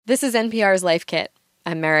This is NPR's Life Kit.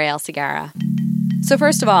 I'm Marielle Segarra. So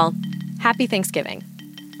first of all, happy Thanksgiving.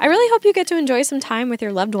 I really hope you get to enjoy some time with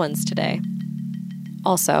your loved ones today.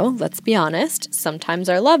 Also, let's be honest, sometimes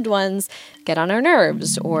our loved ones get on our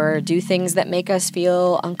nerves or do things that make us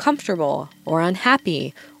feel uncomfortable or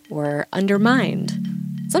unhappy or undermined.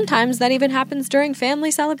 Sometimes that even happens during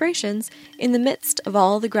family celebrations in the midst of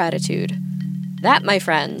all the gratitude. That, my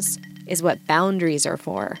friends, is what boundaries are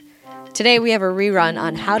for. Today we have a rerun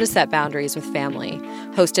on how to set boundaries with family,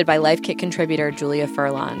 hosted by Life Kit contributor Julia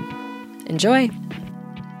Furlan. Enjoy!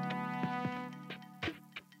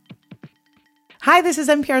 Hi, this is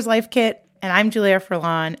NPR's Life Kit, and I'm Julia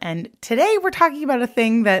Furlan, and today we're talking about a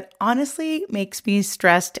thing that honestly makes me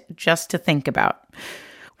stressed just to think about.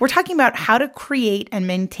 We're talking about how to create and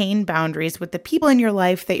maintain boundaries with the people in your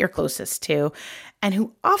life that you're closest to, and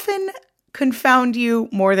who often confound you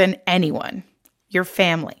more than anyone, your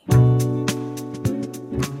family.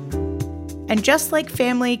 And just like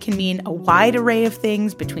family can mean a wide array of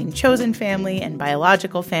things between chosen family and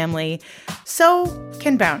biological family, so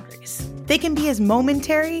can boundaries. They can be as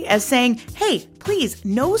momentary as saying, hey, please,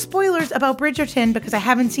 no spoilers about Bridgerton because I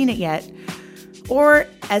haven't seen it yet, or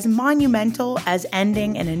as monumental as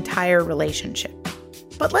ending an entire relationship.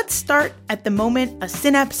 But let's start at the moment a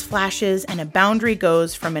synapse flashes and a boundary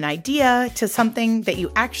goes from an idea to something that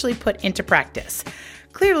you actually put into practice.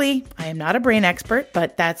 Clearly, I am not a brain expert,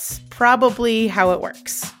 but that's probably how it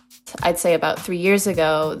works. I'd say about 3 years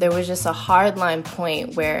ago, there was just a hardline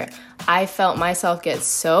point where I felt myself get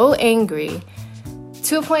so angry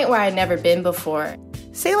to a point where I'd never been before.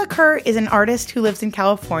 Selah Kerr is an artist who lives in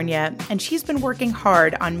California, and she's been working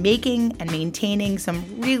hard on making and maintaining some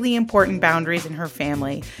really important boundaries in her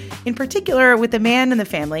family, in particular with the man in the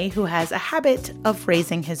family who has a habit of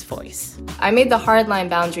raising his voice. I made the hardline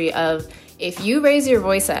boundary of, if you raise your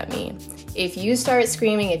voice at me, if you start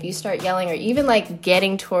screaming, if you start yelling, or even like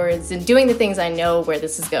getting towards and doing the things I know where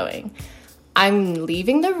this is going, I'm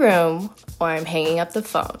leaving the room or I'm hanging up the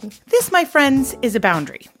phone. This, my friends, is a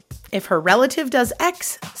boundary. If her relative does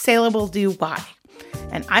X, Selah will do Y.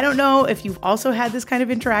 And I don't know if you've also had this kind of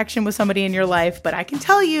interaction with somebody in your life, but I can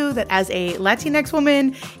tell you that as a Latinx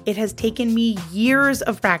woman, it has taken me years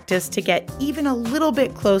of practice to get even a little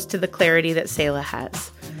bit close to the clarity that Selah has.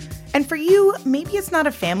 And for you, maybe it's not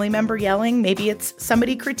a family member yelling, maybe it's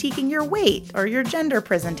somebody critiquing your weight or your gender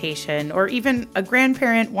presentation, or even a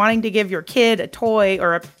grandparent wanting to give your kid a toy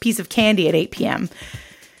or a piece of candy at 8 p.m.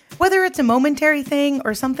 Whether it's a momentary thing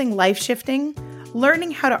or something life-shifting,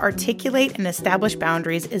 learning how to articulate and establish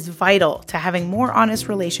boundaries is vital to having more honest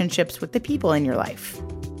relationships with the people in your life.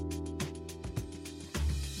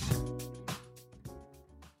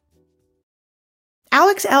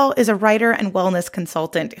 Alex Elle is a writer and wellness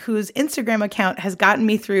consultant whose Instagram account has gotten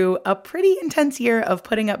me through a pretty intense year of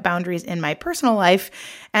putting up boundaries in my personal life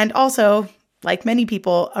and also, like many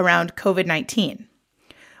people, around COVID-19.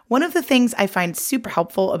 One of the things I find super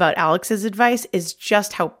helpful about Alex's advice is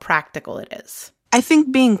just how practical it is. I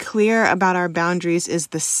think being clear about our boundaries is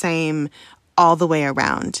the same all the way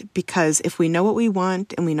around, because if we know what we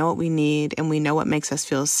want and we know what we need and we know what makes us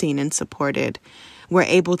feel seen and supported, we're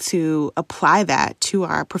able to apply that to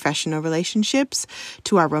our professional relationships,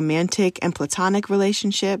 to our romantic and platonic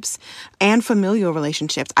relationships, and familial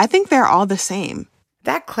relationships. I think they're all the same.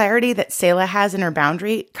 That clarity that Selah has in her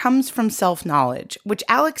boundary comes from self-knowledge, which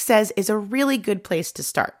Alex says is a really good place to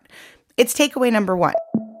start. It's takeaway number 1.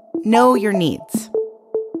 Know your needs.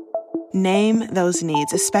 Name those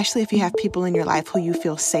needs, especially if you have people in your life who you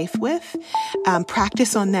feel safe with.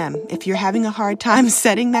 Practice on them. If you're having a hard time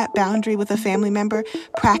setting that boundary with a family member,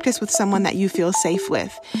 practice with someone that you feel safe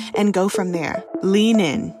with and go from there. Lean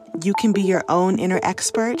in. You can be your own inner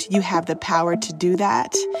expert. You have the power to do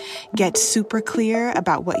that. Get super clear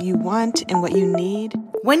about what you want and what you need.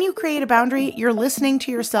 When you create a boundary, you're listening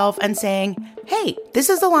to yourself and saying, hey, this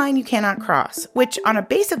is the line you cannot cross, which on a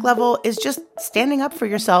basic level is just standing up for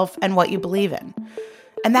yourself and what you believe in.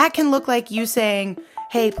 And that can look like you saying,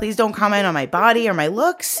 hey, please don't comment on my body or my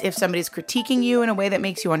looks if somebody's critiquing you in a way that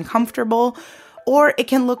makes you uncomfortable. Or it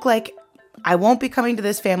can look like, I won't be coming to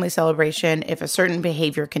this family celebration if a certain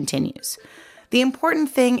behavior continues. The important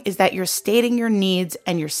thing is that you're stating your needs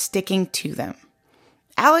and you're sticking to them.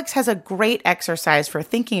 Alex has a great exercise for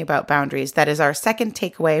thinking about boundaries that is our second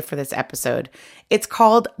takeaway for this episode. It's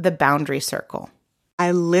called the boundary circle.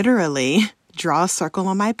 I literally draw a circle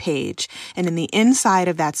on my page, and in the inside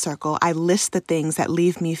of that circle, I list the things that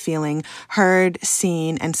leave me feeling heard,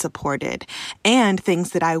 seen, and supported, and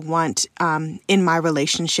things that I want in my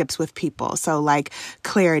relationships with people. So like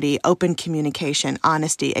clarity, open communication,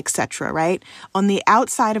 honesty, etc., right? On the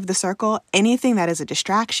outside of the circle, anything that is a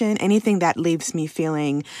distraction, anything that leaves me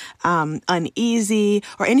feeling uneasy,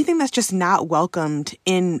 or anything that's just not welcomed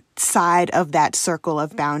inside of that circle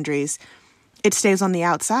of boundaries, it stays on the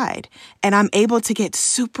outside. And I'm able to get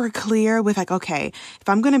super clear with like, okay, if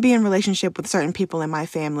I'm going to be in relationship with certain people in my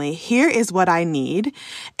family, here is what I need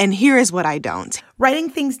and here is what I don't. Writing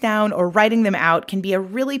things down or writing them out can be a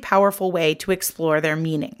really powerful way to explore their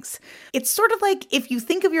meanings. It's sort of like if you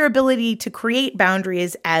think of your ability to create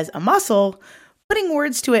boundaries as a muscle, putting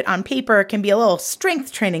words to it on paper can be a little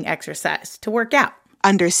strength training exercise to work out.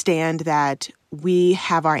 Understand that we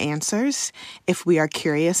have our answers if we are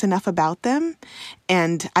curious enough about them.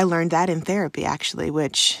 And I learned that in therapy, actually,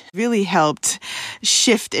 which really helped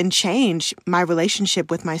shift and change my relationship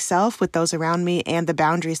with myself, with those around me, and the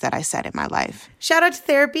boundaries that I set in my life. Shout out to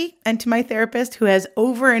therapy and to my therapist who has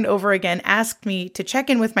over and over again asked me to check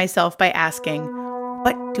in with myself by asking,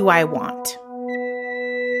 what do I want?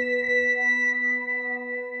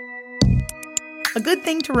 A good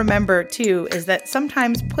thing to remember, too, is that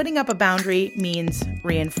sometimes putting up a boundary means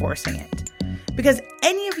reinforcing it. Because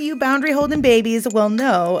any of you boundary-holding babies will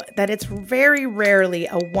know that it's very rarely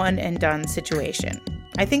a one-and-done situation.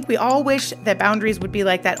 I think we all wish that boundaries would be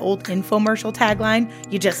like that old infomercial tagline,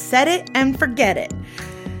 you just set it and forget it.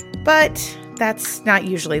 But that's not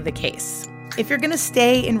usually the case. If you're going to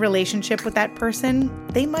stay in relationship with that person,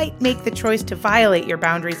 they might make the choice to violate your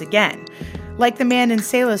boundaries again. Like the man in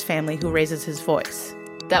Selah's family who raises his voice.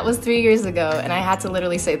 That was 3 years ago, and I had to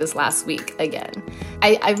literally say this last week again.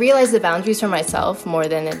 I realized the boundaries for myself more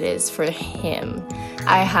than it is for him.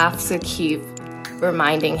 I have to keep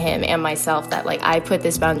reminding him and myself that, like, I put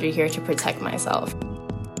this boundary here to protect myself.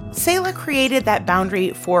 Selah created that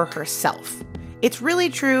boundary for herself. It's really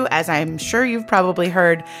true, as I'm sure you've probably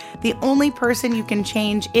heard, the only person you can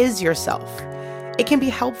change is yourself. It can be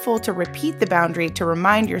helpful to repeat the boundary to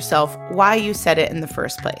remind yourself why you set it in the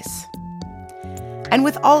first place. And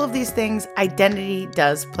with all of these things, identity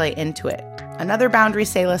does play into it. Another boundary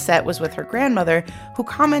Selah set was with her grandmother, who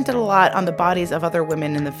commented a lot on the bodies of other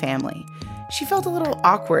women in the family. She felt a little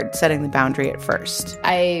awkward setting the boundary at first.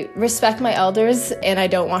 I respect my elders, and I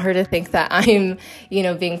don't want her to think that I'm,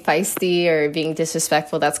 being feisty or being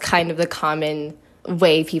disrespectful. That's kind of the common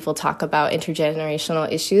way people talk about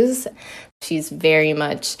intergenerational issues. She's very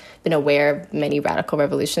much been aware of many radical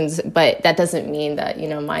revolutions, but that doesn't mean that,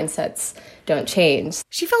 mindsets don't change.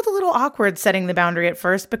 She felt a little awkward setting the boundary at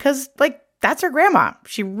first because, that's her grandma.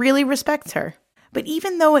 She really respects her. But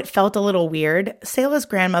even though it felt a little weird, Selah's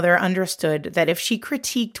grandmother understood that if she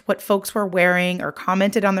critiqued what folks were wearing or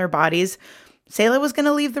commented on their bodies, Selah was going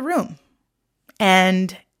to leave the room.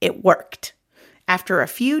 And it worked. After a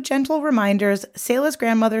few gentle reminders, Selah's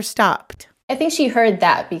grandmother stopped. I think she heard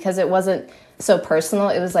that because it wasn't so personal.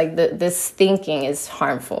 It was like this thinking is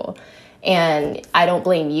harmful. And I don't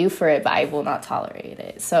blame you for it, but I will not tolerate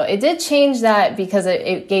it. So it did change that because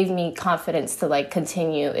it gave me confidence to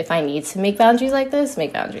continue. If I need to make boundaries like this,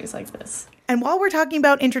 make boundaries like this. And while we're talking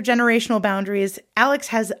about intergenerational boundaries, Alex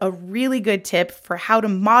has a really good tip for how to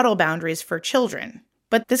model boundaries for children.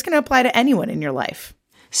 But this can apply to anyone in your life.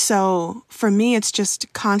 So for me, it's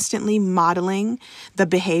just constantly modeling the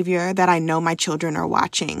behavior that I know my children are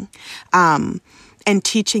watching. And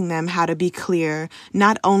teaching them how to be clear,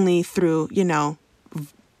 not only through,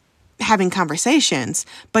 having conversations,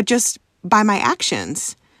 but just by my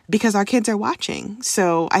actions, because our kids are watching.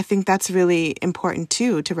 So I think that's really important,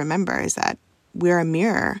 too, to remember is that we're a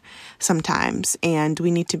mirror sometimes, and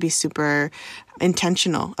we need to be super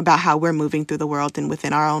intentional about how we're moving through the world and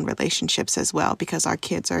within our own relationships as well, because our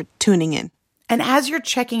kids are tuning in. And as you're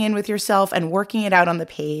checking in with yourself and working it out on the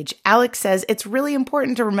page, Alex says it's really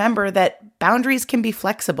important to remember that boundaries can be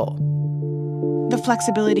flexible. The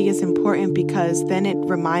flexibility is important because then it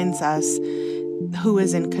reminds us who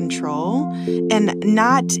is in control, and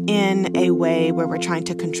not in a way where we're trying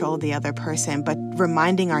to control the other person, but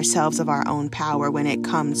reminding ourselves of our own power when it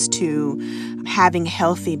comes to having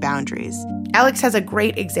healthy boundaries. Alex has a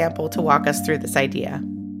great example to walk us through this idea.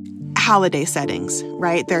 Holiday settings,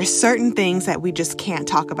 right? There are certain things that we just can't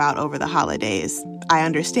talk about over the holidays. I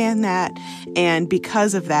understand that. And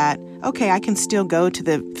because of that, okay, I can still go to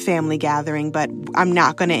the family gathering, but I'm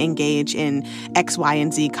not going to engage in X, Y,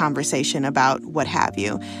 and Z conversation about what have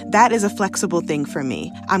you. That is a flexible thing for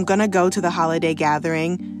me. I'm going to go to the holiday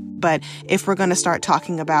gathering, but if we're going to start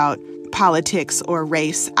talking about politics or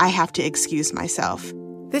race, I have to excuse myself.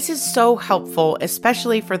 This is so helpful,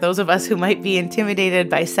 especially for those of us who might be intimidated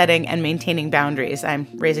by setting and maintaining boundaries. I'm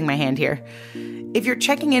raising my hand here. If you're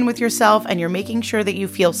checking in with yourself and you're making sure that you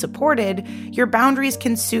feel supported, your boundaries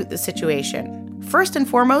can suit the situation. First and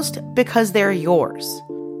foremost, because they're yours.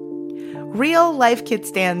 Real Life Kit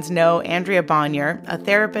Stans know Andrea Bonier, a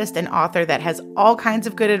therapist and author that has all kinds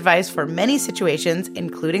of good advice for many situations,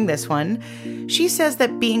 including this one. She says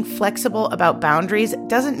that being flexible about boundaries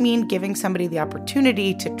doesn't mean giving somebody the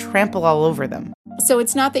opportunity to trample all over them. So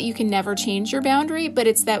it's not that you can never change your boundary, but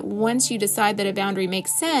it's that once you decide that a boundary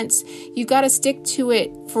makes sense, you've got to stick to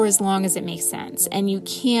it for as long as it makes sense. And you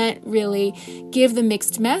can't really give the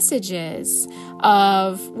mixed messages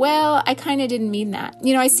of, well, I kind of didn't mean that.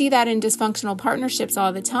 I see that in dysfunctional partnerships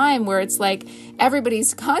all the time, where it's like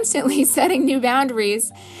everybody's constantly setting new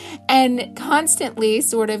boundaries and constantly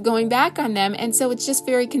sort of going back on them. And so it's just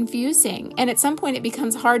very confusing. And at some point it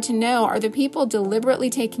becomes hard to know, are the people deliberately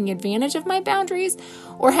taking advantage of my boundaries,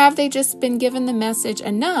 or have they just been given the message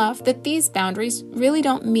enough that these boundaries really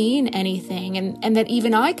don't mean anything and that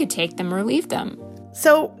even I could take them or leave them?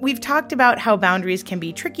 So we've talked about how boundaries can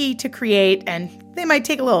be tricky to create and they might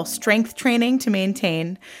take a little strength training to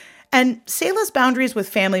maintain. And Selah's boundaries with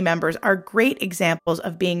family members are great examples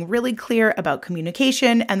of being really clear about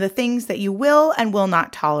communication and the things that you will and will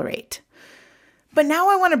not tolerate. But now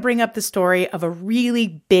I want to bring up the story of a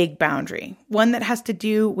really big boundary, one that has to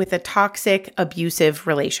do with a toxic, abusive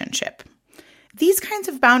relationship. These kinds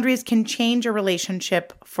of boundaries can change a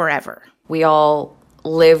relationship forever. We all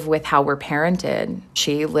live with how we're parented.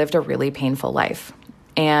 She lived a really painful life.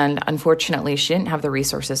 And unfortunately, she didn't have the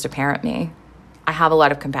resources to parent me. I have a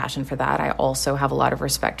lot of compassion for that. I also have a lot of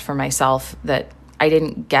respect for myself that I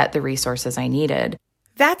didn't get the resources I needed.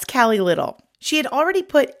 That's Callie Little. She had already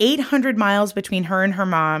put 800 miles between her and her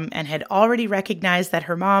mom and had already recognized that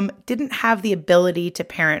her mom didn't have the ability to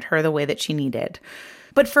parent her the way that she needed.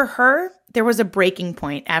 But for her, there was a breaking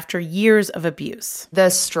point after years of abuse. The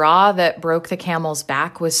straw that broke the camel's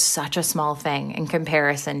back was such a small thing in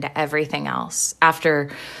comparison to everything else.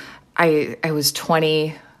 After I was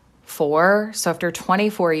 24, so after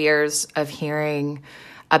 24 years of hearing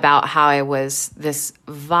about how I was this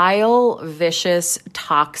vile, vicious,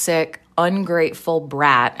 toxic, ungrateful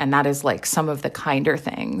brat, and that is like some of the kinder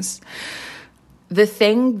things, the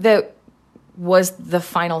thing that was the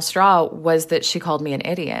final straw was that she called me an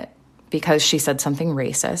idiot because she said something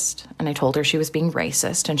racist. And I told her she was being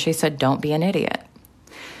racist. And she said, don't be an idiot.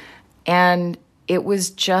 And it was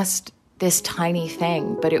just this tiny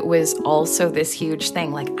thing, but it was also this huge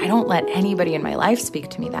thing. Like, I don't let anybody in my life speak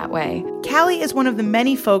to me that way. Callie is one of the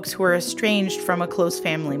many folks who are estranged from a close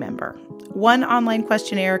family member. One online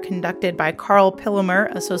questionnaire conducted by Carl Pillamer,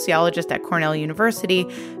 a sociologist at Cornell University,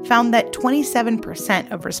 found that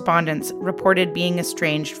 27% of respondents reported being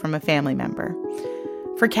estranged from a family member.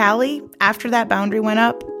 For Callie, after that boundary went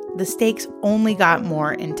up, the stakes only got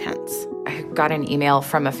more intense. I got an email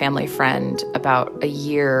from a family friend about a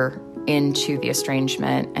year into the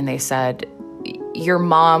estrangement, and they said, your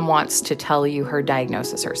mom wants to tell you her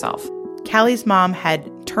diagnosis herself. Callie's mom had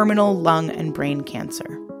terminal lung and brain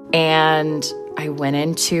cancer. And I went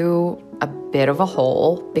into a bit of a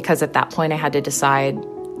hole because at that point I had to decide,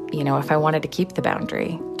 if I wanted to keep the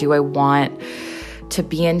boundary. Do I want to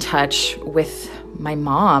be in touch with my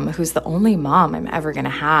mom, who's the only mom I'm ever going to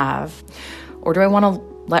have? Or do I want to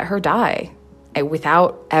let her die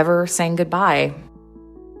without ever saying goodbye?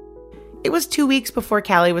 It was 2 weeks before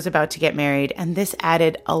Callie was about to get married, and this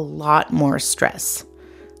added a lot more stress.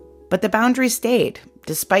 But the boundary stayed,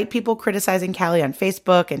 despite people criticizing Callie on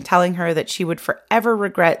Facebook and telling her that she would forever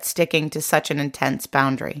regret sticking to such an intense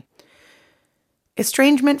boundary.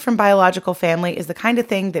 Estrangement from biological family is the kind of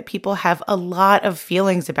thing that people have a lot of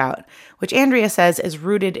feelings about, which Andrea says is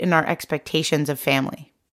rooted in our expectations of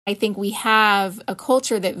family. I think we have a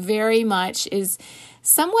culture that very much is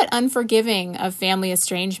somewhat unforgiving of family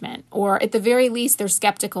estrangement, or at the very least, they're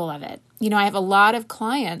skeptical of it. I have a lot of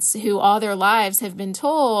clients who all their lives have been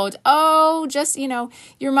told, oh, just,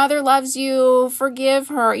 your mother loves you, forgive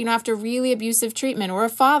her, after really abusive treatment, or a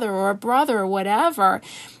father or a brother or whatever.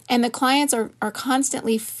 And the clients are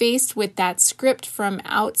constantly faced with that script from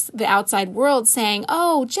the outside world saying,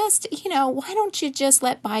 oh, just, why don't you just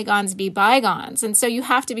let bygones be bygones? And so you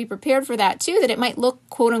have to be prepared for that too, that it might look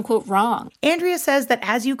quote unquote wrong. Andrea says that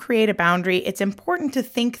as you create a boundary, it's important to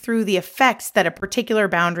think through the effects that a particular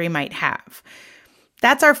boundary might have.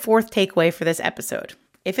 That's our fourth takeaway for this episode.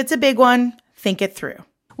 If it's a big one, think it through.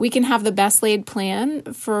 We can have the best laid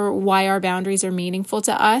plan for why our boundaries are meaningful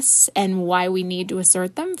to us and why we need to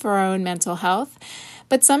assert them for our own mental health.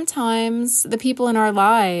 But sometimes the people in our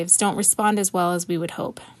lives don't respond as well as we would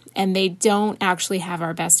hope. And they don't actually have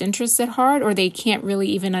our best interests at heart, or they can't really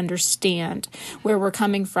even understand where we're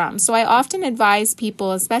coming from. So I often advise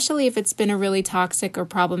people, especially if it's been a really toxic or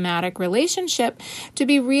problematic relationship, to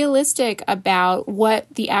be realistic about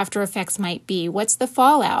what the after effects might be. What's the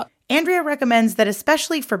fallout? Andrea recommends that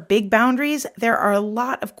especially for big boundaries, there are a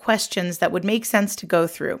lot of questions that would make sense to go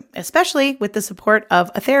through, especially with the support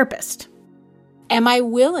of a therapist. Am I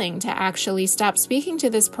willing to actually stop speaking to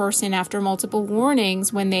this person after multiple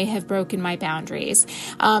warnings when they have broken my boundaries?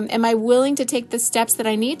 Am I willing to take the steps that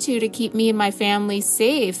I need to keep me and my family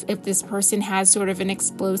safe if this person has sort of an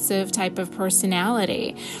explosive type of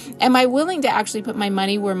personality? Am I willing to actually put my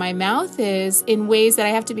money where my mouth is in ways that I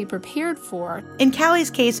have to be prepared for? In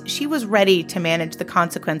Callie's case, she was ready to manage the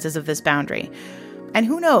consequences of this boundary. And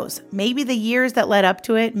who knows, maybe the years that led up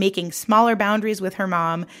to it, making smaller boundaries with her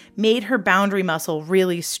mom, made her boundary muscle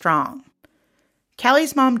really strong.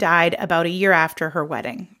 Callie's mom died about a year after her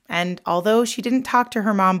wedding. And although she didn't talk to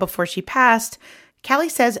her mom before she passed, Callie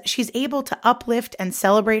says she's able to uplift and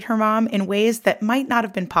celebrate her mom in ways that might not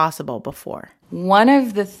have been possible before. One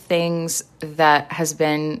of the things that has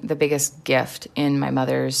been the biggest gift in my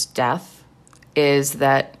mother's death is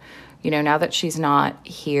that, now that she's not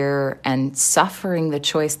here and suffering the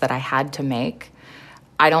choice that I had to make,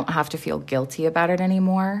 I don't have to feel guilty about it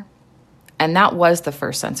anymore. And that was the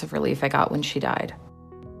first sense of relief I got when she died.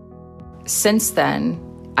 Since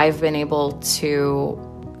then, I've been able to,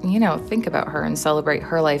 think about her and celebrate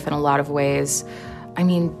her life in a lot of ways.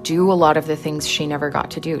 Do a lot of the things she never got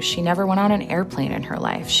to do. She never went on an airplane in her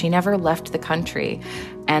life. She never left the country.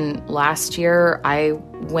 And last year, I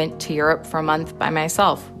went to Europe for a month by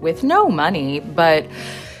myself with no money, but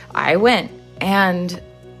I went. And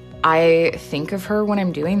I think of her when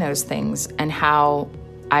I'm doing those things and how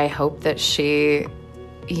I hope that she,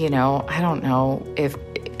 I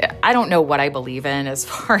don't know what I believe in as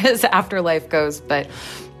far as afterlife goes, but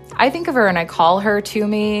I think of her and I call her to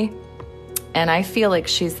me. And I feel like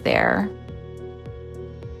she's there.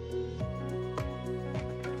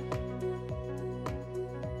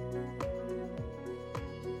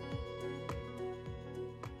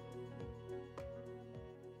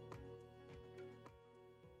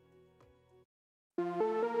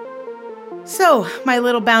 So, my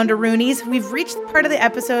little boundaroonies, we've reached the part of the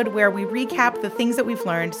episode where we recap the things that we've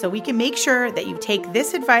learned so we can make sure that you take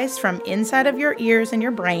this advice from inside of your ears and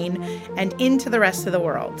your brain and into the rest of the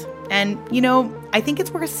world. And, I think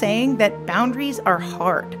it's worth saying that boundaries are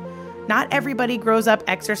hard. Not everybody grows up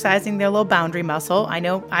exercising their little boundary muscle. I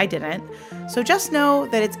know I didn't. So just know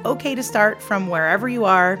that it's okay to start from wherever you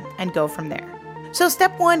are and go from there. So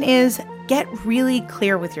step 1 is get really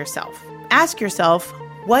clear with yourself. Ask yourself,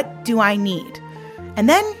 what do I need? And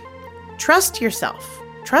then trust yourself.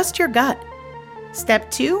 Trust your gut.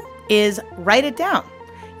 Step 2 is write it down.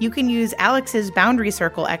 You can use Alex's boundary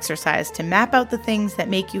circle exercise to map out the things that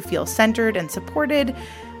make you feel centered and supported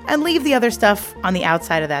and leave the other stuff on the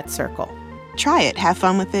outside of that circle. Try it. Have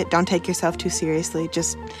fun with it. Don't take yourself too seriously.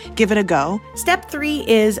 Just give it a go. Step 3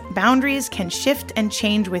 is boundaries can shift and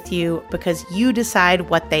change with you because you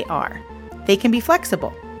decide what they are. They can be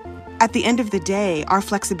flexible. At the end of the day, our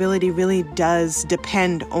flexibility really does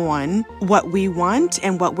depend on what we want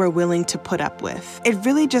and what we're willing to put up with. It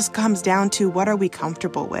really just comes down to what are we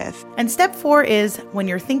comfortable with. And step 4 is when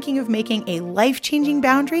you're thinking of making a life-changing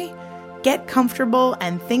boundary, get comfortable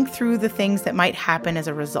and think through the things that might happen as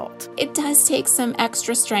a result. It does take some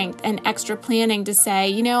extra strength and extra planning to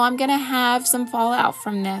say, I'm going to have some fallout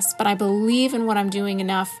from this, but I believe in what I'm doing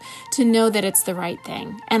enough to know that it's the right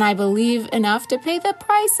thing. And I believe enough to pay the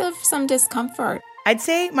price of some discomfort. I'd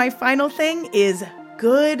say my final thing is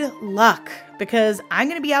good luck, because I'm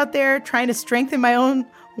going to be out there trying to strengthen my own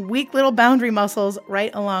weak little boundary muscles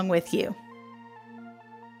right along with you.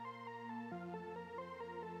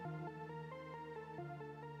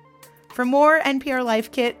 For more NPR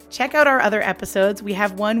Life Kit, check out our other episodes. We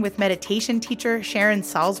have one with meditation teacher Sharon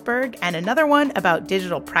Salzberg and another one about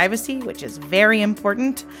digital privacy, which is very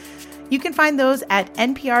important. You can find those at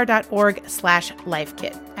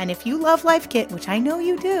npr.org/lifekit. And if you love Life Kit, which I know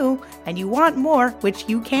you do, and you want more, which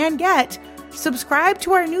you can get, subscribe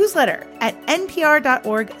to our newsletter at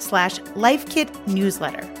npr.org/lifekit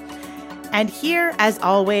newsletter. And here, as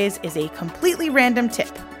always, is a completely random tip.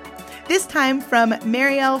 This time from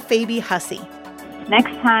Marielle Faby Hussey.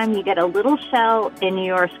 Next time you get a little shell in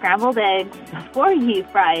your scrambled eggs before you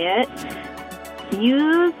fry it,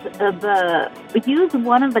 use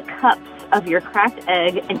one of the cups of your cracked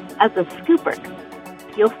egg as a scooper.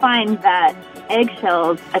 You'll find that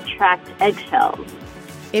eggshells attract eggshells.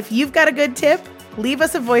 If you've got a good tip, leave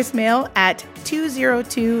us a voicemail at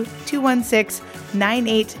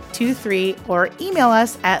 202-216-9823 or email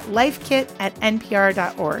us at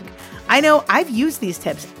lifekit@npr.org. I know I've used these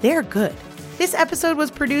tips. They're good. This episode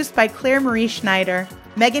was produced by Claire Marie Schneider.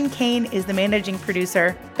 Megan Kane is the managing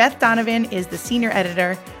producer. Beth Donovan is the senior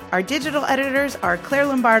editor. Our digital editors are Claire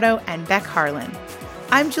Lombardo and Beck Harlan.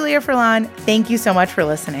 I'm Julia Furlan. Thank you so much for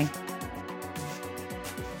listening.